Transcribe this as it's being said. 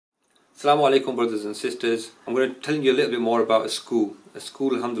Assalamu alaikum, brothers and sisters. I'm going to tell you a little bit more about a school,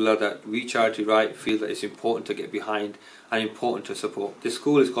 alhamdulillah, that we Charity Right feel that it's important to get behind and important to support. This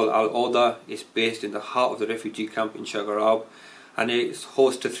school is called Alawda. It's based in the heart of the refugee camp in Shagarab, and it's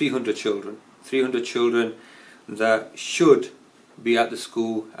host to 300 children. 300 children that should be at the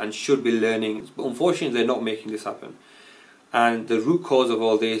school and should be learning, but unfortunately they're not making this happen. And the root cause of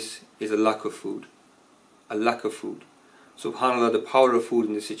all this is a lack of food. A lack of food. SubhanAllah, the power of food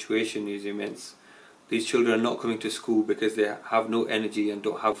in this situation is immense. These children are not coming to school because they have no energy and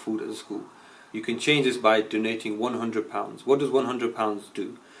don't have food at the school. You can change this by donating £100. What does £100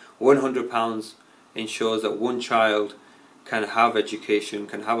 do? £100 ensures that one child can have education,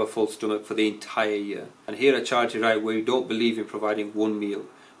 can have a full stomach for the entire year. And here at Charity Right, we don't believe in providing one meal.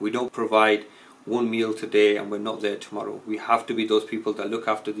 We don't provide one meal today and we're not there tomorrow. We have to be those people that look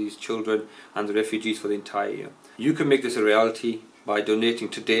after these children and the refugees for the entire year. You can make this a reality by donating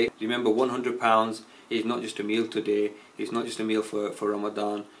today. Remember, £100 is not just a meal today, it's not just a meal for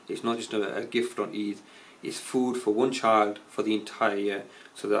Ramadan, it's not just a gift on Eid, it's food for one child for the entire year.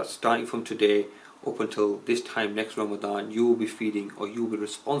 So that starting from today up until this time next Ramadan, you will be feeding, or you will be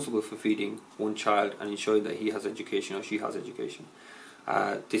responsible for feeding one child and ensuring that he has education or she has education.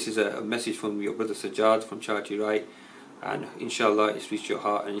 This is a message from your brother Sajad from Charity Right, and inshallah it's reached your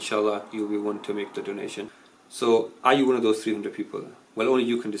heart, and inshallah you'll be one to make the donation. So are you one of those 300 people? Well, only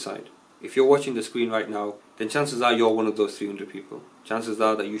you can decide. If you're watching the screen right now, then chances are you're one of those 300 people. Chances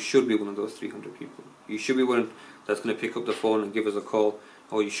are that you should be one of those 300 people. You should be one that's going to pick up the phone and give us a call,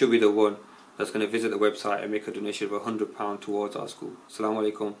 or you should be the one that's going to visit the website and make a donation of £100 towards our school. Assalamu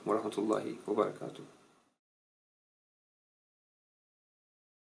alaikum wa rahmatullahi wa barakatuh.